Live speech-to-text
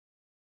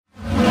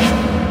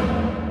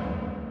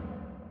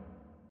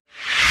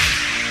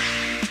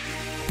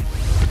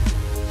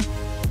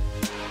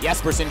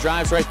Jesperson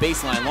drives right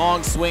baseline,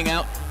 long swing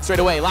out, straight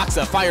away,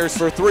 Laksa fires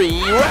for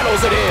three,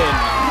 rattles it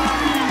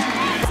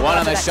in. One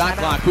on the shot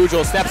clock,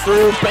 Pujol steps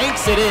through,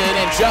 banks it in,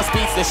 and just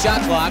beats the shot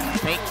clock.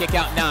 Paint kick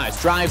out,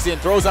 Naj drives in,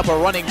 throws up a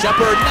running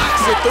jumper,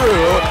 knocks it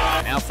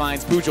through. Now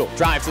finds Pujol,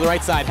 drives to the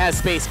right side, has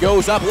space,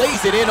 goes up,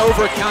 lays it in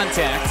over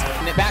contact.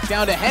 And then back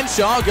down to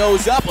Henshaw,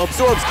 goes up,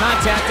 absorbs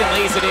contact,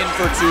 and lays it in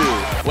for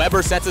two.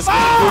 Weber sets a screen,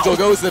 Pujol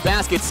goes to the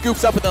basket,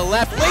 scoops up with the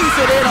left, lays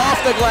it in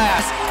off the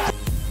glass.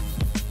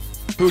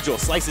 Pujol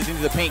slices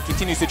into the paint,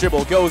 continues to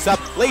dribble, goes up,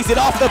 lays it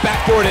off the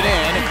backboard and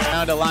in.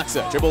 Down to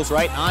Laksa, dribbles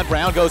right on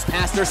Brown, goes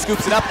past her,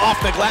 scoops it up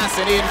off the glass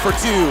and in for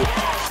two.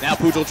 Now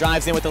Pujol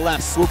drives in with the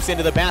left, swoops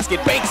into the basket,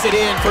 banks it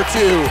in for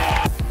two.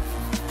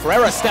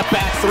 Ferreira step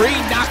back three,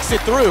 knocks it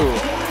through.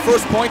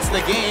 First points of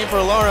the game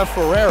for Laura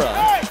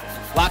Ferreira.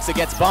 Laksa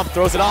gets bumped,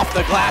 throws it off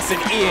the glass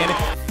and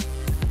in.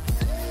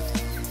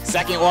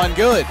 Second one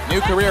good.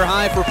 New career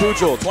high for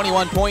Pujol.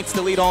 21 points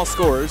to lead all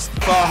scorers.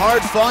 A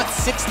hard-fought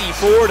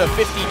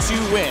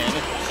 64-52 win,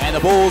 and the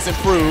Bulls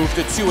improved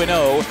to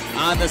 2-0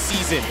 on the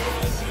season.